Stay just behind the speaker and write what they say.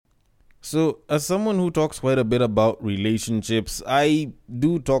So, as someone who talks quite a bit about relationships, I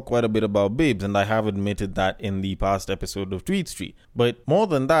do talk quite a bit about babes, and I have admitted that in the past episode of Tweet Street. But more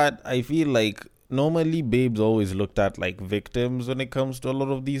than that, I feel like normally babes always looked at like victims when it comes to a lot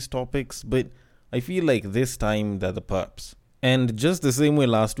of these topics, but I feel like this time they're the perps. And just the same way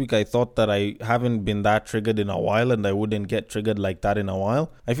last week, I thought that I haven't been that triggered in a while and I wouldn't get triggered like that in a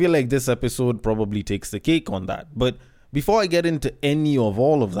while. I feel like this episode probably takes the cake on that. But before I get into any of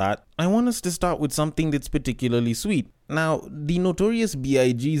all of that, I want us to start with something that's particularly sweet. Now, the Notorious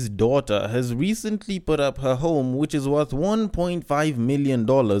B.I.G.'s daughter has recently put up her home, which is worth $1.5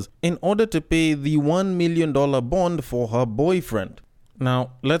 million, in order to pay the $1 million bond for her boyfriend.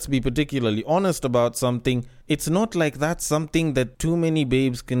 Now, let's be particularly honest about something. It's not like that's something that too many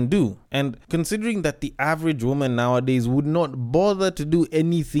babes can do. And considering that the average woman nowadays would not bother to do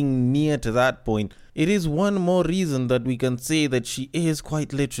anything near to that point, it is one more reason that we can say that she is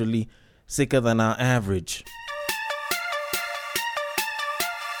quite literally sicker than our average.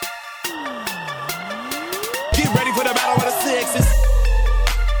 Get ready for the battle of the sexes.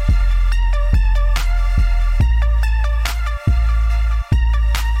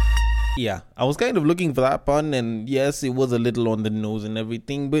 Yeah, I was kind of looking for that pun, and yes, it was a little on the nose and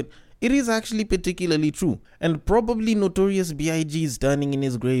everything, but it is actually particularly true. And probably Notorious B.I.G. is turning in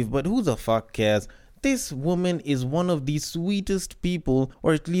his grave, but who the fuck cares? This woman is one of the sweetest people,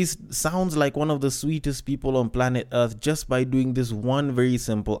 or at least sounds like one of the sweetest people on planet Earth just by doing this one very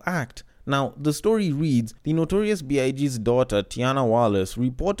simple act. Now, the story reads, the Notorious B.I.G.'s daughter, Tiana Wallace,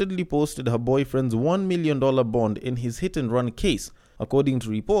 reportedly posted her boyfriend's $1 million bond in his hit-and-run case. According to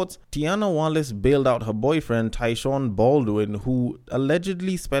reports, Tiana Wallace bailed out her boyfriend Tyshawn Baldwin, who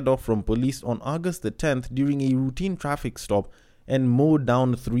allegedly sped off from police on August the 10th during a routine traffic stop and mowed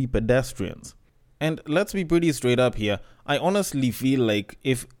down 3 pedestrians. And let's be pretty straight up here, I honestly feel like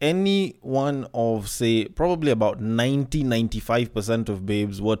if any one of, say, probably about 90-95% of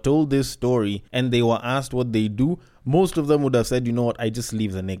babes were told this story and they were asked what they do, most of them would have said, you know what, I just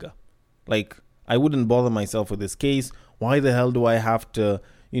leave the nigga. Like, I wouldn't bother myself with this case. Why the hell do I have to,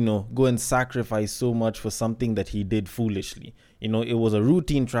 go and sacrifice so much for something that he did foolishly? It was a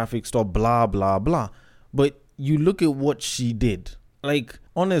routine traffic stop, blah, blah, blah. But you look at what she did. Like,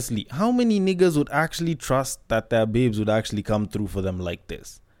 honestly, how many niggas would actually trust that their babes would actually come through for them like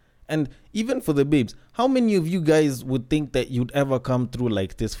this? And even for the babes, how many of you guys would think that you'd ever come through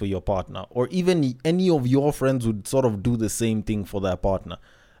like this for your partner? Or even any of your friends would sort of do the same thing for their partner?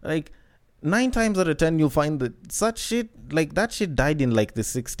 Like, 9 times out of 10, you'll find that such shit, like that shit died in like the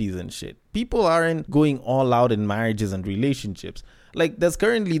 60s and shit. People aren't going all out in marriages and relationships. Like, there's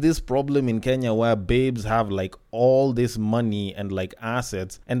currently this problem in Kenya where babes have like all this money and like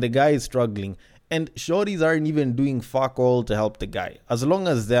assets and the guy is struggling. And shorties aren't even doing fuck all to help the guy. As long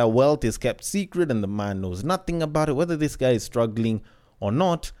as their wealth is kept secret and the man knows nothing about it, whether this guy is struggling or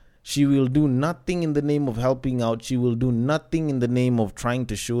not, she will do nothing in the name of helping out. She will do nothing in the name of trying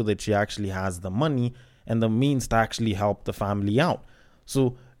to show that she actually has the money and the means to actually help the family out.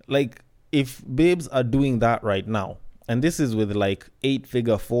 So, like, if babes are doing that right now, and this is with like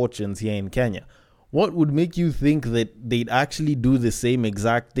 8-figure fortunes here in Kenya, what would make you think that they'd actually do the same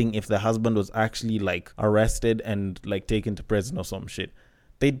exact thing if the husband was actually like arrested and like taken to prison or some shit?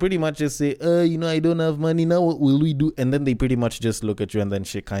 They'd pretty much just say, I don't have money, now what will we do? And then they pretty much just look at you and then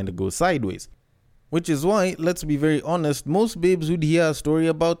shit kind of goes sideways. Which is why, let's be very honest, most babes who'd hear a story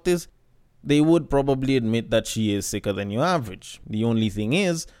about this, they would probably admit that she is sicker than your average. The only thing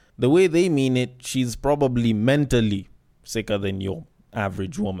is, the way they mean it, she's probably mentally sicker than your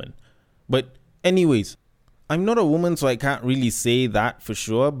average woman. But anyways, I'm not a woman, so I can't really say that for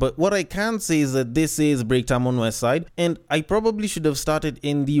sure, but what I can say is that this is Break Time on West Side, and I probably should have started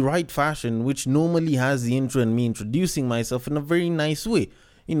in the right fashion, which normally has the intro and me introducing myself in a very nice way.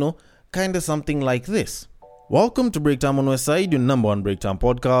 Kind of something like this. Welcome to Break Time on West Side, your number 1 Break Time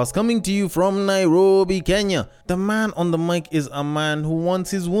podcast, coming to you from Nairobi, Kenya. The man on the mic is a man who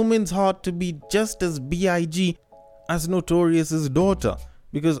wants his woman's heart to be just as B.I.G. as Notorious's daughter.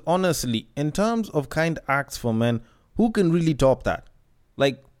 Because honestly, in terms of kind acts for men, who can really top that?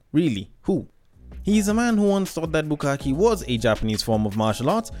 Like, really, who? He's a man who once thought that bukkake was a Japanese form of martial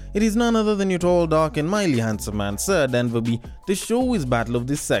arts. It is none other than your tall, dark, and mildly handsome man, Sir Denver B. The show is Battle of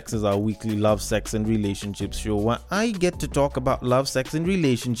the Sexes, our weekly love, sex, and relationships show where I get to talk about love, sex, and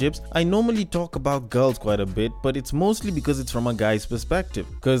relationships. I normally talk about girls quite a bit, but it's mostly because it's from a guy's perspective.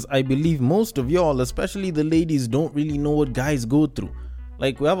 Because I believe most of y'all, especially the ladies, don't really know what guys go through.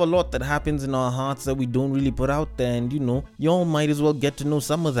 Like, we have a lot that happens in our hearts that we don't really put out there, and y'all might as well get to know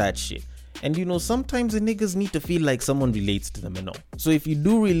some of that shit. And sometimes the niggas need to feel like someone relates to them, So if you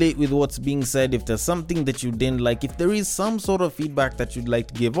do relate with what's being said, if there's something that you didn't like, if there is some sort of feedback that you'd like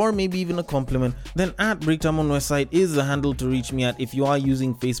to give, or maybe even a compliment, then at Breaktime on Westside is the handle to reach me at. If you are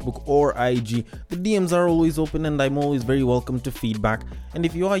using Facebook or IG, the DMs are always open and I'm always very welcome to feedback. And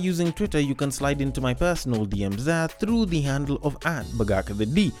if you are using Twitter, you can slide into my personal DMs there through the handle of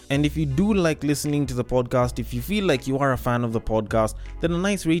 @BagakaTheD. And if you do like listening to the podcast, if you feel like you are a fan of the podcast, then a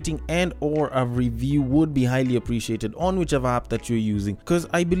nice rating and or a review would be highly appreciated on whichever app that you're using, because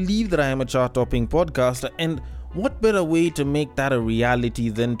I believe that I am a chart-topping podcaster, and what better way to make that a reality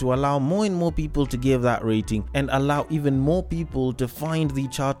than to allow more and more people to give that rating and allow even more people to find the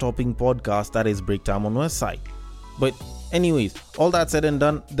chart-topping podcast that is Breaktime on Westside. But anyways, all that said and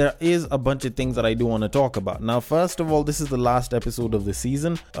done, there is a bunch of things that I do want to talk about. Now, first of all, this is the last episode of the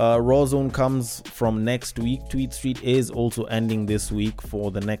season. Raw Zone comes from next week. Tweet Street is also ending this week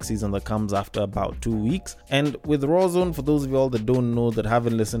for the next season that comes after about 2 weeks. And with Raw Zone, for those of you all that don't know, that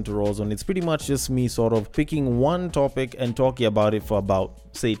haven't listened to Raw Zone, it's pretty much just me sort of picking one topic and talking about it for about,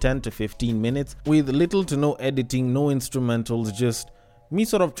 say, 10 to 15 minutes with little to no editing, no instrumentals, just me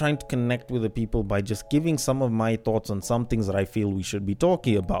sort of trying to connect with the people by just giving some of my thoughts on some things that I feel we should be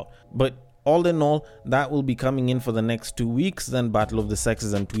talking about. But all in all, that will be coming in for the next 2 weeks. Then Battle of the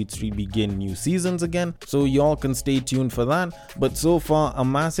Sexes and Tweet Street begin new seasons again. So y'all can stay tuned for that. But so far, a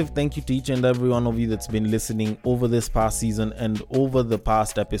massive thank you to each and every one of you that's been listening over this past season and over the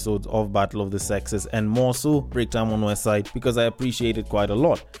past episodes of Battle of the Sexes, and more so Breaktime on Westside, because I appreciate it quite a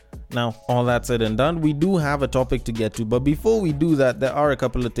lot. Now, all that said and done, we do have a topic to get to, but before we do that, there are a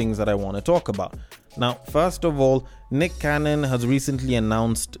couple of things that I want to talk about. Now, first of all, Nick Cannon has recently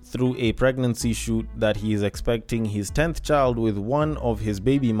announced through a pregnancy shoot that he is expecting his 10th child with one of his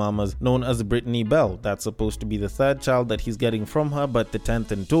baby mamas known as Brittany Bell. That's supposed to be the 3rd child that he's getting from her, but the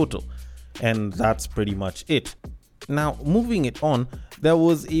 10th in total. And that's pretty much it. Now, moving it on, there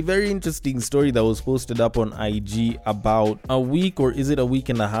was a very interesting story that was posted up on IG about a week, or is it a week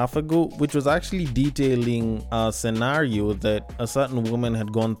and a half ago, which was actually detailing a scenario that a certain woman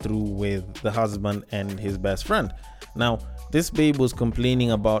had gone through with the husband and his best friend. Now, this babe was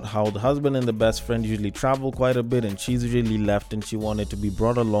complaining about how the husband and the best friend usually travel quite a bit and she's usually left and she wanted to be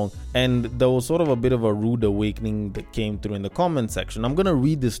brought along. And there was sort of a bit of a rude awakening that came through in the comment section. I'm going to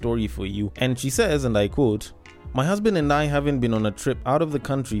read this story for you. And she says, and I quote, "My husband and I haven't been on a trip out of the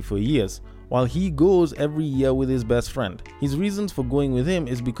country for years, while he goes every year with his best friend. His reasons for going with him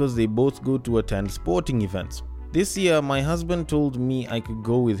is because they both go to attend sporting events. This year, my husband told me I could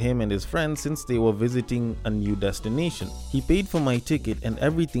go with him and his friends since they were visiting a new destination. He paid for my ticket and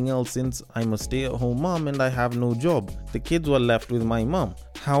everything else since I'm a stay-at-home mom and I have no job. The kids were left with my mom.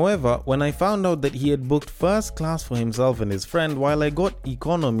 However, when I found out that he had booked first class for himself and his friend while I got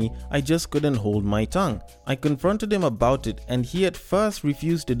economy, I just couldn't hold my tongue. I confronted him about it and he at first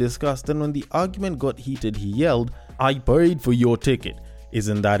refused to discuss. Then when the argument got heated, he yelled, 'I paid for your ticket.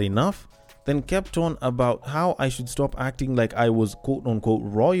 Isn't that enough?' Then kept on about how I should stop acting like I was quote-unquote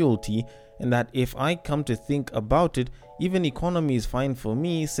royalty, and that if I come to think about it, even economy is fine for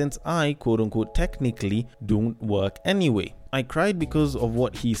me since I quote-unquote technically don't work anyway. I cried because of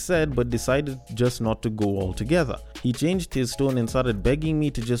what he said but decided just not to go altogether. He changed his tone and started begging me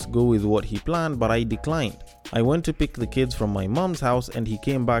to just go with what he planned, but I declined. I went to pick the kids from my mom's house and he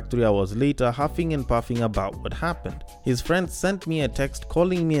came back 3 hours later huffing and puffing about what happened. His friend sent me a text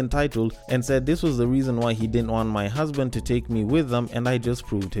calling me entitled and said this was the reason why he didn't want my husband to take me with them, and I just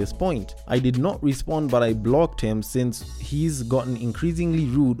proved his point. I did not respond, but I blocked him since he's gotten increasingly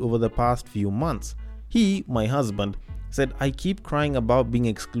rude over the past few months. He, my husband, said I keep crying about being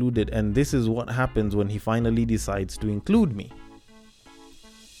excluded and this is what happens when he finally decides to include me."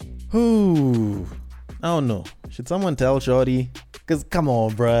 Ooh, I don't know. Should someone tell Shorty? Cause come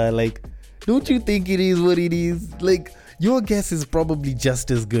on bruh, like, don't you think it is what it is? Like, your guess is probably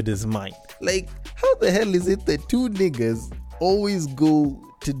just as good as mine. Like, how the hell is it that two niggas always go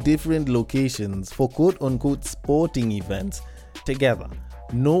to different locations for quote-unquote sporting events together?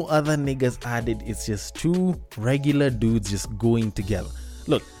 No other niggas added, it's just two regular dudes just going together.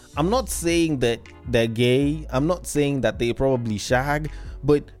 Look, I'm not saying that they're gay, I'm not saying that they probably shag,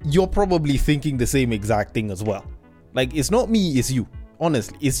 but you're probably thinking the same exact thing as well. Like, it's not me, it's you.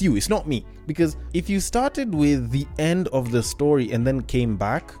 Honestly, it's you, it's not me. Because if you started with the end of the story and then came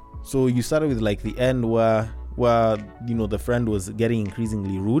back, so you started with like the end where you know the friend was getting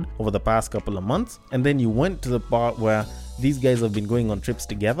increasingly rude over the past couple of months, and then you went to the part where these guys have been going on trips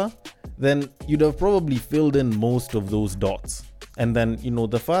together, then you'd have probably filled in most of those dots. And then, you know,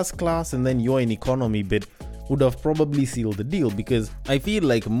 the first class and then you're in economy bit would have probably sealed the deal, because I feel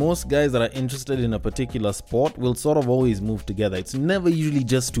like most guys that are interested in a particular sport will sort of always move together. It's never usually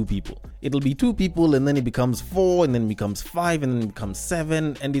just two people. It'll be two people and then it becomes four and then it becomes five and then it becomes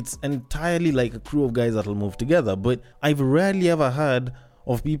seven, and it's entirely like a crew of guys that'll move together. But I've rarely ever heard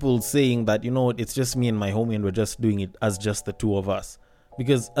of people saying that, you know what, it's just me and my homie and we're just doing it as just the two of us.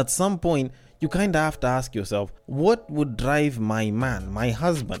 Because at some point, you kind of have to ask yourself, what would drive my man, my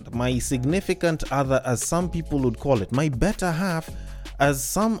husband, my significant other, as some people would call it, my better half, as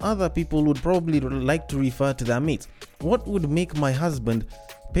some other people would probably like to refer to their mates? What would make my husband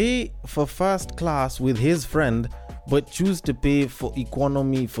pay for first class with his friend, but choose to pay for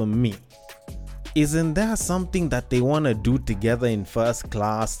economy for me? Isn't there something that they want to do together in first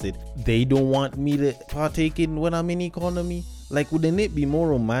class that they don't want me to partake in when I'm in economy? Like, wouldn't it be more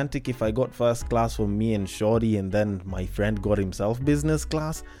romantic if I got first class for me and Shorty and then my friend got himself business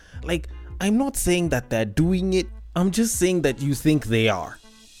class? Like, I'm not saying that they're doing it, I'm just saying that you think they are.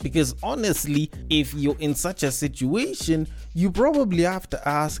 Because honestly, if you're in such a situation, you probably have to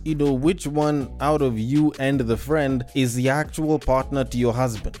ask, which one out of you and the friend is the actual partner to your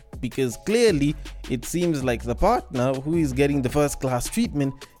husband. Because clearly, it seems like the partner who is getting the first class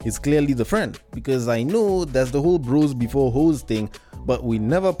treatment is clearly the friend. Because I know there's the whole bros before hoes thing, but we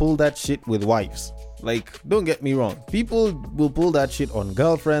never pull that shit with wives. Like, don't get me wrong, people will pull that shit on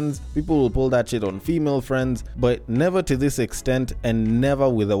girlfriends, people will pull that shit on female friends, but never to this extent and never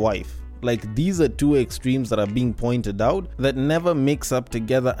with a wife. Like, these are two extremes that are being pointed out that never mix up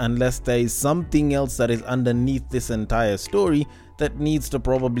together unless there is something else that is underneath this entire story that needs to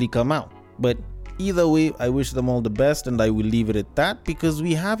probably come out. But either way, I wish them all the best, and I will leave it at that because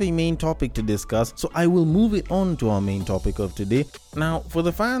we have a main topic to discuss, so I will move it on to our main topic of today. Now, for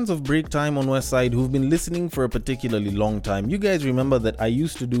the fans of Break Time on Westside who've been listening for a particularly long time, you guys remember that I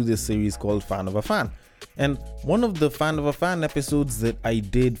used to do this series called Fan of a Fan. And one of the Fan of a Fan episodes that I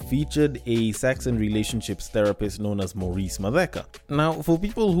did featured a sex and relationships therapist known as Maurice Madeka. Now, for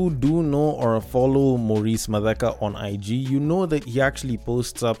people who do know or follow Maurice Madeka on IG, you know that he actually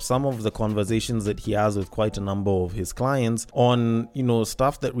posts up some of the conversations that he has with quite a number of his clients on,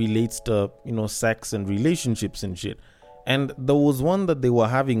 stuff that relates to, sex and relationships and shit. And there was one that they were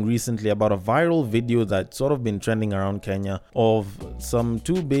having recently about a viral video that's sort of been trending around Kenya of some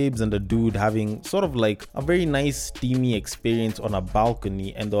two babes and a dude having sort of like a very nice steamy experience on a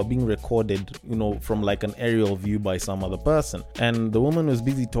balcony, and they were being recorded, from like an aerial view by some other person. And the woman was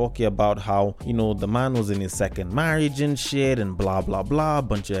busy talking about how, the man was in his second marriage and shit and blah blah blah, a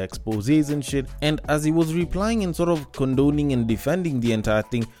bunch of exposés and shit. And as he was replying and sort of condoning and defending the entire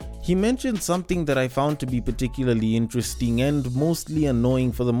thing, he mentioned something that I found to be particularly interesting and mostly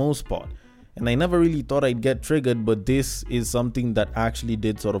annoying for the most part. And I never really thought I'd get triggered, but this is something that actually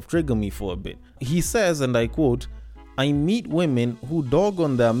did sort of trigger me for a bit. He says, and I quote, "I meet women who dog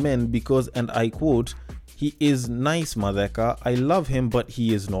on their men because," and I quote, "he is nice, Madeka. I love him, but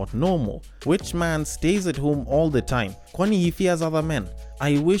he is not normal. Which man stays at home all the time? Kwani he fears other men?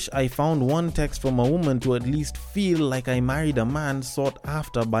 I wish I found one text from a woman to at least feel like I married a man sought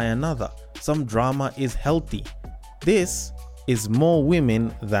after by another. Some drama is healthy. This is more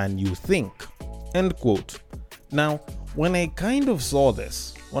women than you think." End quote. Now, when I kind of saw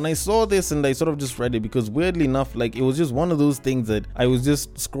this, and I sort of just read it, because weirdly enough, like, it was just one of those things that I was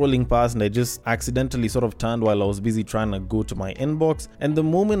just scrolling past and I just accidentally sort of turned while I was busy trying to go to my inbox. And the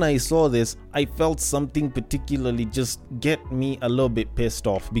moment I saw this, I felt something particularly just get me a little bit pissed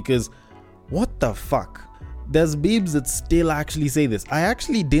off, because what the fuck? There's babes that still actually say this. I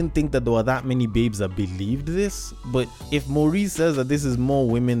actually didn't think that there were that many babes that believed this, but if Maurice says that this is more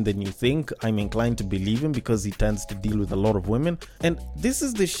women than you think, I'm inclined to believe him because he tends to deal with a lot of women. And this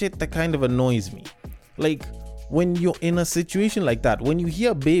is the shit that kind of annoys me. Like, when you're in a situation like that, when you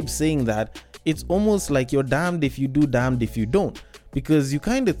hear babes saying that, it's almost like you're damned if you do, damned if you don't. Because you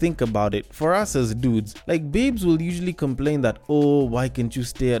kind of think about it, for us as dudes, like, babes will usually complain that, "Oh, why can't you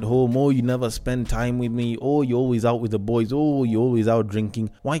stay at home? Oh, you never spend time with me. Oh, you're always out with the boys. Oh, you're always out drinking.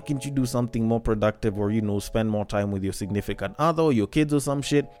 Why can't you do something more productive, or, spend more time with your significant other or your kids or some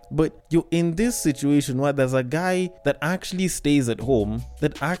shit?" But you're in this situation where there's a guy that actually stays at home,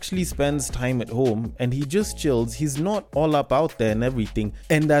 that actually spends time at home, and he just chills. He's not all up out there and everything.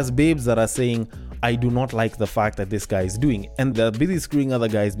 And there's babes that are saying, "I do not like the fact that this guy is doing it," and they're busy screwing other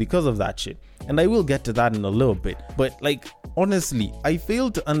guys because of that shit. And I will get to that in a little bit. But, like, honestly, I fail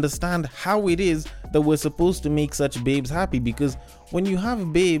to understand how it is that we're supposed to make such babes happy, because when you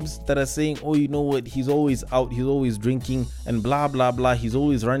have babes that are saying, oh, you know what, he's always out, he's always drinking and blah blah blah, he's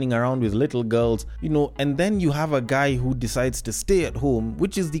always running around with little girls, you know, and then you have a guy who decides to stay at home,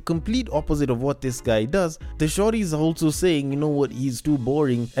 which is the complete opposite of what this guy does. The shorties are also saying, you know what, he's too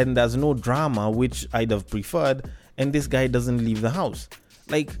boring and there's no drama, which I'd have preferred, and this guy doesn't leave the house.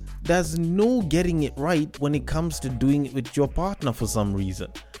 Like, there's no getting it right when it comes to doing it with your partner for some reason.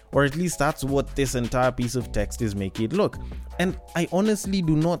 Or at least that's what this entire piece of text is making it look. And I honestly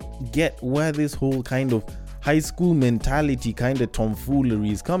do not get where this whole kind of high school mentality kind of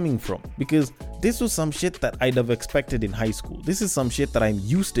tomfoolery is coming from. Because this was some shit that I'd have expected in high school. This is some shit that I'm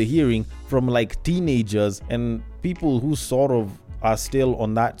used to hearing from like teenagers and people who sort of are still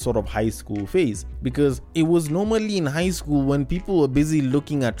on that sort of high school phase, because it was normally in high school when people were busy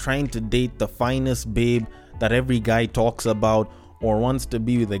looking at trying to date the finest babe that every guy talks about or wants to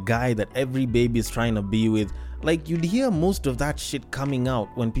be with a guy that every babe is trying to be with. Like, you'd hear most of that shit coming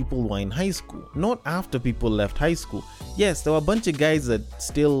out when people were in high school, not after people left high school. Yes, there were a bunch of guys that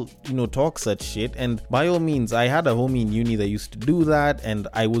still, you know, talk such shit, and by all means, I had a homie in uni that used to do that, and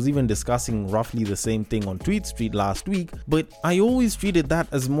I was even discussing roughly the same thing on Tweet Street last week, but I always treated that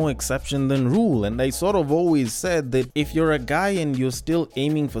as more exception than rule, and I sort of always said that if you're a guy and you're still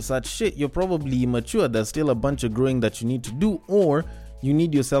aiming for such shit, you're probably immature. There's still a bunch of growing that you need to do, or you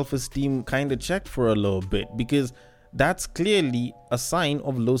need your self-esteem kind of checked for a little bit, because that's clearly a sign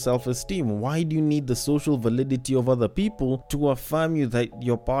of low self-esteem. Why do you need the social validity of other people to affirm you that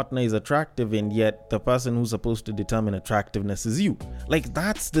your partner is attractive, and yet the person who's supposed to determine attractiveness is you? Like,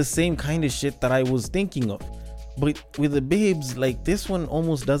 that's the same kind of shit that I was thinking of. But with the babes, like, this one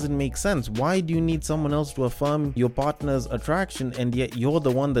almost doesn't make sense. Why do you need someone else to affirm your partner's attraction, and yet you're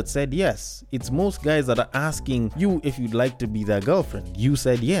the one that said yes? It's most guys that are asking you if you'd like to be their girlfriend. You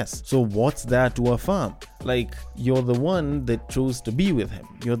said yes. So what's there to affirm? Like, you're the one that chose to be with him.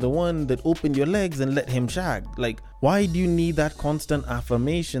 You're the one that opened your legs and let him shag. Like, why do you need that constant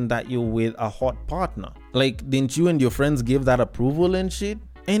affirmation that you're with a hot partner? Like, didn't you and your friends give that approval and shit?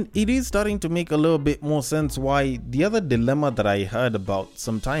 And it is starting to make a little bit more sense why the other dilemma that I heard about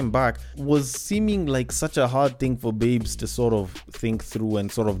some time back was seeming like such a hard thing for babes to sort of think through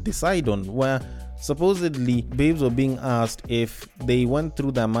and sort of decide on, where supposedly babes were being asked if they went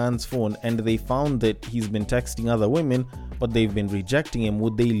through their man's phone and they found that he's been texting other women but they've been rejecting him,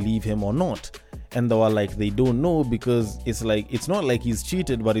 would they leave him or not? And they were like, they don't know, because it's like, it's not like he's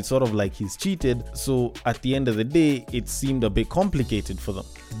cheated, but it's sort of like he's cheated. So at the end of the day, it seemed a bit complicated for them.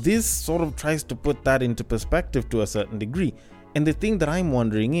 This sort of tries to put that into perspective to a certain degree. And the thing that I'm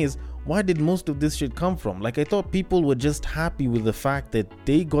wondering is, why did most of this shit come from? Like, I thought people were just happy with the fact that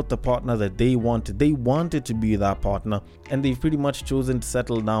they got the partner that they wanted. They wanted to be that partner, and they've pretty much chosen to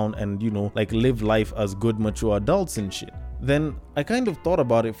settle down and, you know, like, live life as good, mature adults and shit. Then I kind of thought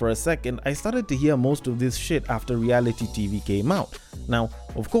about it for a second. I started to hear most of this shit after reality TV came out. Now,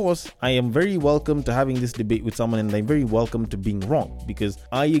 of course, I am very welcome to having this debate with someone, and I'm very welcome to being wrong, because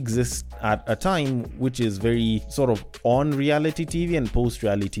I exist at a time which is very sort of on reality TV and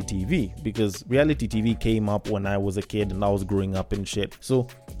post-reality TV, because reality TV came up when I was a kid and I was growing up and shit. So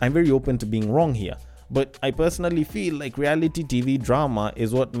I'm very open to being wrong here. But I personally feel like reality TV drama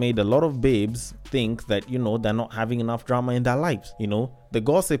is what made a lot of babes think that, you know, they're not having enough drama in their lives. You know, the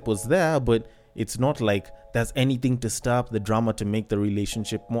gossip was there, but it's not like there's anything to stop the drama to make the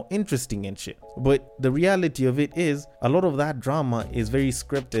relationship more interesting and shit. But the reality of it is, a lot of that drama is very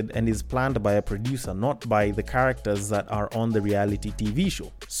scripted and is planned by a producer, not by the characters that are on the reality TV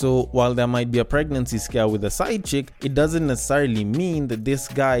show. So while there might be a pregnancy scare with a side chick, it doesn't necessarily mean that this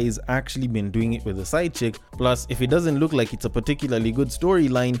guy has actually been doing it with a side chick. Plus, if it doesn't look like it's a particularly good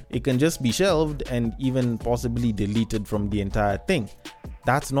storyline, it can just be shelved and even possibly deleted from the entire thing.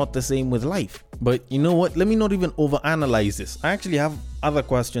 That's not the same with life. But you know what? Let me not even overanalyze this. I actually have other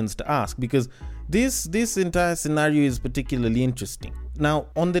questions to ask, because this entire scenario is particularly interesting. Now,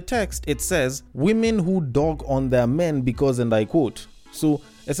 on the text, it says, women who dog on their men because, and I quote. So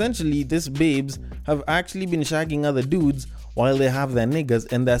essentially, these babes have actually been shagging other dudes while they have their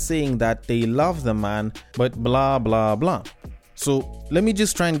niggas, and they're saying that they love the man, but blah, blah, blah. So let me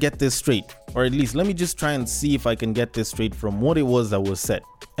just try and get this straight, or at least let me just try and see if I can get this straight from what it was that was said.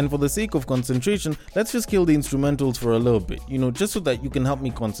 And for the sake of concentration, let's just kill the instrumentals for a little bit, you know, just so that you can help me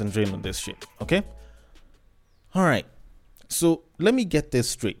concentrate on this shit, okay? Alright, so let me get this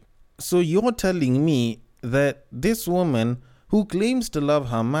straight. So you're telling me that this woman who claims to love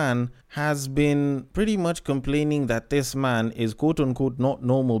her man, has been pretty much complaining that this man is quote unquote not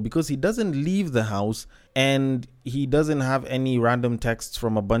normal because he doesn't leave the house and he doesn't have any random texts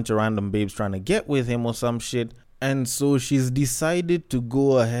from a bunch of random babes trying to get with him or some shit. And so she's decided to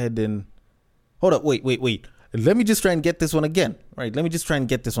go ahead and... Hold up, wait. Let me just try and get this one again. Right, let me just try and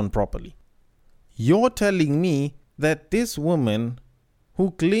get this one properly. You're telling me that this woman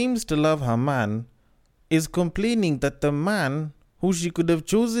who claims to love her man is complaining that the man who she could have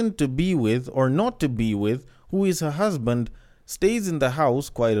chosen to be with or not to be with, who is her husband, stays in the house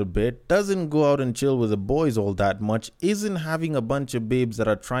quite a bit, doesn't go out and chill with the boys all that much, isn't having a bunch of babes that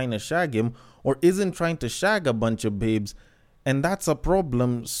are trying to shag him, or isn't trying to shag a bunch of babes, and that's a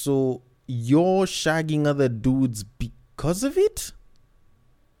problem, so you're shagging other dudes because of it?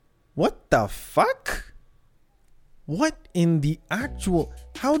 What the fuck? What in the actual...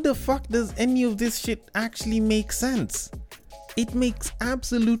 How the fuck does any of this shit actually make sense? It makes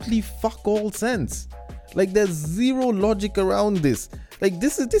absolutely fuck all sense. Like, there's zero logic around this. Like,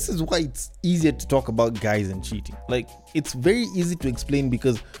 this is why it's easier to talk about guys and cheating. Like, it's very easy to explain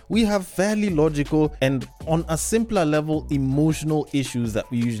because we have fairly logical and, on a simpler level, emotional issues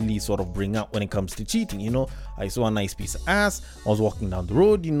that we usually sort of bring up when it comes to cheating. You know, I saw a nice piece of ass, I was walking down the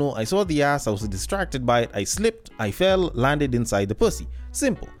road, you know, I saw the ass, I was distracted by it, I slipped, I fell, landed inside the pussy.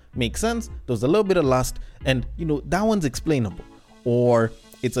 Simple. Makes sense. There was a little bit of lust, and, you know, that one's explainable. Or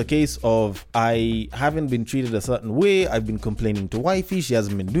it's a case of I haven't been treated a certain way, I've been complaining to wifey, she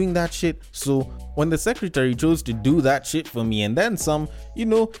hasn't been doing that shit. So when the secretary chose to do that shit for me and then some, you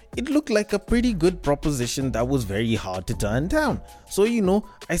know, it looked like a pretty good proposition that was very hard to turn down. So, you know,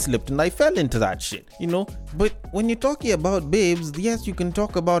 I slipped and I fell into that shit, you know. But when you're talking about babes, yes, you can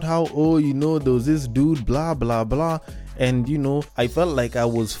talk about how, oh, you know, there was this dude, blah, blah, blah. And, you know, I felt like I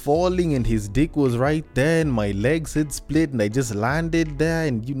was falling and his dick was right there and my legs had split and I just landed there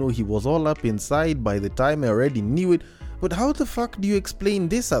and, you know, he was all up inside by the time I already knew it. But how the fuck do you explain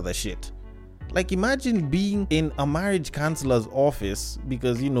this other shit? Like, imagine being in a marriage counselor's office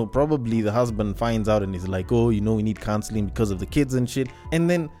because, you know, probably the husband finds out and is like, oh, you know, we need counseling because of the kids and shit. And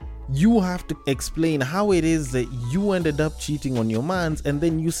then you have to explain how it is that you ended up cheating on your mans, and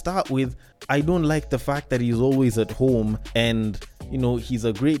then you start with, I don't like the fact that he's always at home and, you know, he's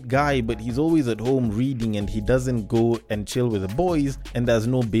a great guy, but he's always at home reading and he doesn't go and chill with the boys, and there's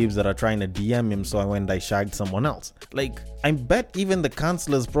no babes that are trying to DM him, so I went and I shagged someone else. Like, I bet even the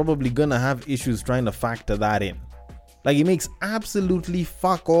counselor's probably gonna have issues trying to factor that in. Like, it makes absolutely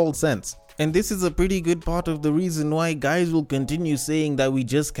fuck all sense. And this is a pretty good part of the reason why guys will continue saying that we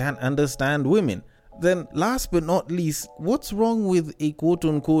just can't understand women. Then last but not least, what's wrong with a quote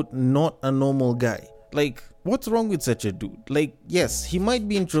unquote not a normal guy? Like, what's wrong with such a dude? Like, yes, he might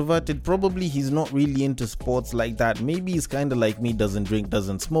be introverted, probably he's not really into sports like that, maybe he's kinda like me, doesn't drink,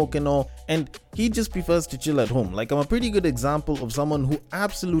 doesn't smoke and all, and he just prefers to chill at home. Like, I'm a pretty good example of someone who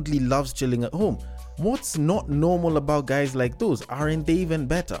absolutely loves chilling at home. What's not normal about guys like those? Aren't they even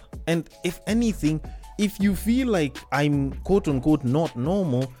better? And if anything, if you feel like I'm quote unquote not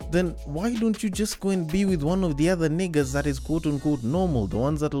normal, then why don't you just go and be with one of the other niggas that is quote unquote normal? The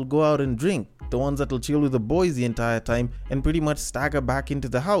ones that'll go out and drink, the ones that'll chill with the boys the entire time and pretty much stagger back into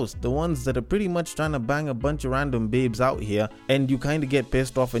the house, the ones that are pretty much trying to bang a bunch of random babes out here, and you kind of get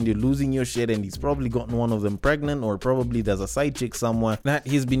pissed off and you're losing your shit, and he's probably gotten one of them pregnant, or probably there's a side chick somewhere that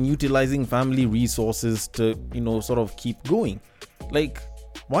he's been utilizing family resources to, you know, sort of keep going. Like,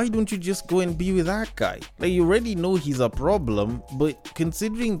 why don't you just go and be with that guy? Like, you already know he's a problem, but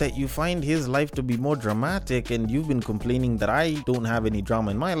considering that you find his life to be more dramatic and you've been complaining that I don't have any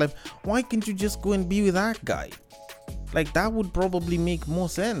drama in my life, why can't you just go and be with that guy? Like, that would probably make more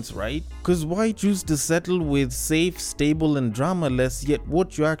sense, right? Because why choose to settle with safe, stable and drama-less, yet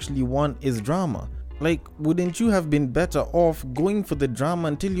what you actually want is drama? Like, wouldn't you have been better off going for the drama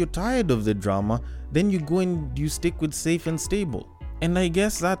until you're tired of the drama, then you go and you stick with safe and stable? And I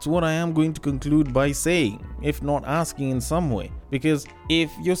guess that's what I am going to conclude by saying, if not asking in some way. Because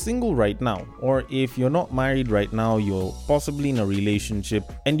if you're single right now, or if you're not married right now, you're possibly in a relationship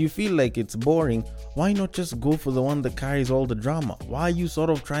and you feel like it's boring, why not just go for the one that carries all the drama? Why are you sort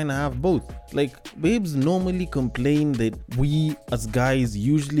of trying to have both? Like, babes normally complain that we as guys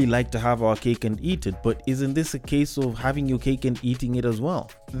usually like to have our cake and eat it, but isn't this a case of having your cake and eating it as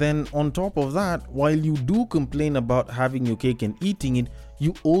well? Then on top of that, while you do complain about having your cake and eating it,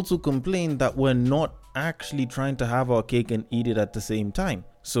 you also complain that we're not actually trying to have our cake and eat it at the same time.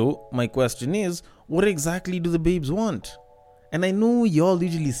 So my question is, what exactly do the babes want? And I know y'all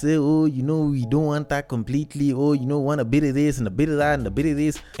usually say, oh, you know, we don't want that completely. Oh, you know, want a bit of this and a bit of that and a bit of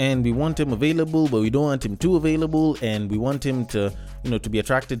this. And we want him available, but we don't want him too available. And we want him to, you know, to be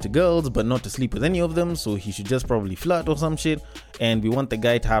attracted to girls, but not to sleep with any of them. So he should just probably flirt or some shit. And we want the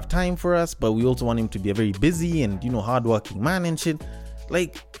guy to have time for us, but we also want him to be a very busy and, you know, hardworking man and shit.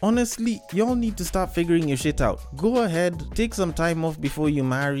 Like, honestly, y'all need to start figuring your shit out. Go ahead, take some time off before you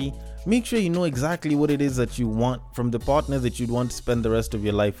marry. Make sure you know exactly what it is that you want from the partner that you'd want to spend the rest of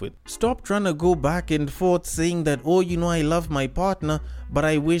your life with. Stop trying to go back and forth saying that, oh, you know, I love my partner, but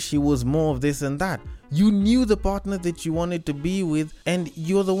I wish he was more of this and that. You knew the partner that you wanted to be with, and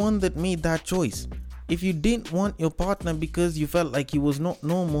you're the one that made that choice. If you didn't want your partner because you felt like he was not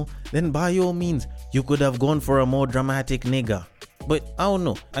normal, then by all means, you could have gone for a more dramatic nigga. But I don't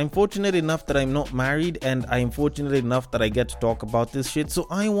know. I'm fortunate enough that I'm not married, and I'm fortunate enough that I get to talk about this shit. So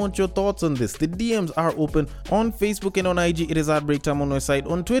I want your thoughts on this. The DMs are open on Facebook and on IG. It is at Breaktime on my site.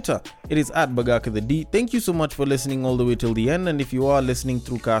 On Twitter, it is at Bagaka the D. Thank you so much for listening all the way till the end. And if you are listening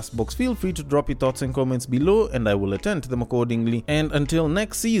through Castbox, feel free to drop your thoughts and comments below, and I will attend to them accordingly. And until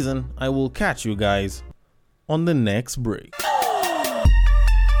next season, I will catch you guys on the next break.